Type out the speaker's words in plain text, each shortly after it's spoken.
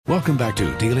Welcome back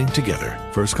to Dealing Together.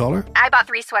 First caller? I bought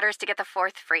 3 sweaters to get the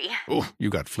 4th free. Oh, you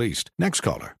got fleeced. Next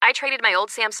caller? I traded my old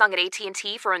Samsung at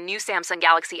AT&T for a new Samsung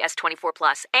Galaxy S24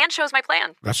 Plus and chose my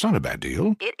plan. That's not a bad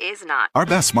deal. It is not. Our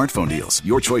best smartphone deals.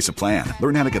 Your choice of plan.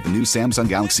 Learn how to get the new Samsung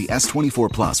Galaxy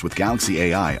S24 Plus with Galaxy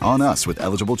AI on us with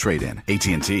eligible trade-in.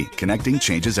 AT&T. Connecting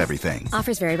changes everything.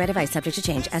 Offers vary by device. Subject to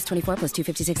change. S24 plus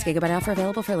 256 gigabyte offer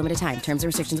available for a limited time. Terms and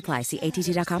restrictions apply. See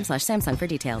att.com/Samsung for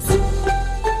details.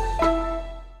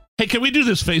 Hey, can we do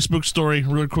this Facebook story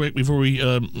real quick before we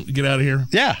get out of here?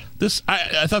 Yeah.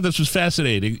 I thought this was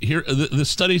fascinating. Here, the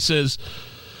study says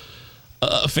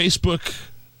Facebook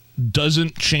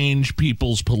doesn't change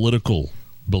people's political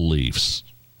beliefs.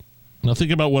 Now, think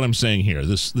about what I'm saying here.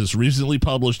 This recently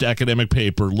published academic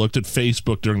paper looked at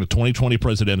Facebook during the 2020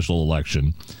 presidential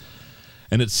election,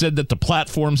 and it said that the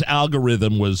platform's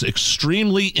algorithm was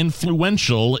extremely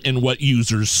influential in what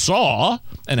users saw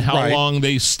and how long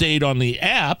they stayed on the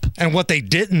app. And what they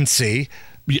didn't see.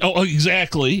 Oh,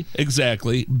 exactly.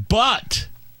 But,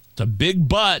 it's a big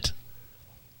but,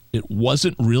 it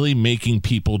wasn't really making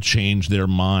people change their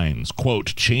minds.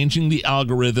 Quote, changing the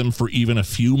algorithm for even a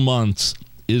few months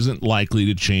isn't likely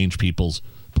to change people's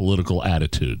political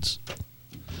attitudes.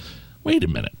 Wait a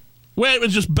minute. Wait,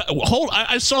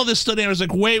 I saw this study and I was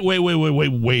like, wait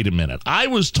a minute. I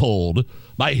was told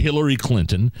by Hillary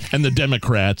Clinton and the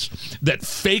Democrats that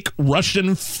fake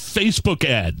Russian Facebook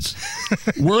ads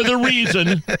were the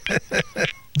reason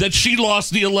that she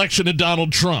lost the election to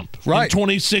Donald Trump in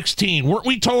 2016. Weren't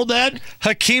we told that?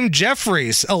 Hakeem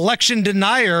Jeffries, election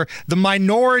denier, the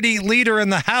minority leader in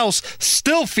the House,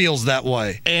 still feels that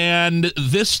way. And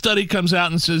this study comes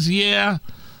out and says,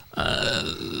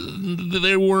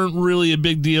 they weren't really a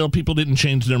big deal. People didn't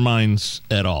change their minds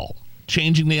at all.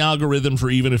 Changing the algorithm for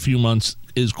even a few months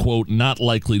is, quote, not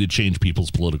likely to change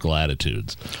people's political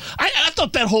attitudes. I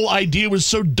thought that whole idea was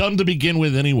so dumb to begin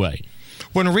with anyway.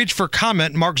 When reached for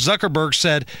comment, Mark Zuckerberg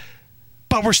said,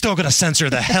 but we're still going to censor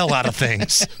the hell out of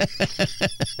things.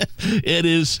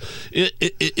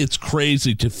 It's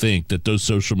crazy to think that those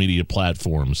social media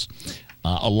platforms,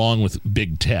 along with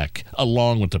big tech,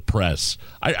 along with the press.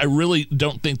 I really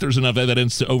don't think there's enough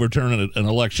evidence to overturn an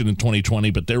election in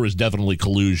 2020, but there was definitely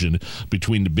collusion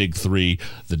between the big three,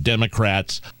 the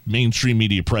Democrats, mainstream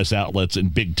media press outlets,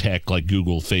 and big tech like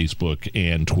Google, Facebook,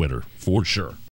 and Twitter, for sure.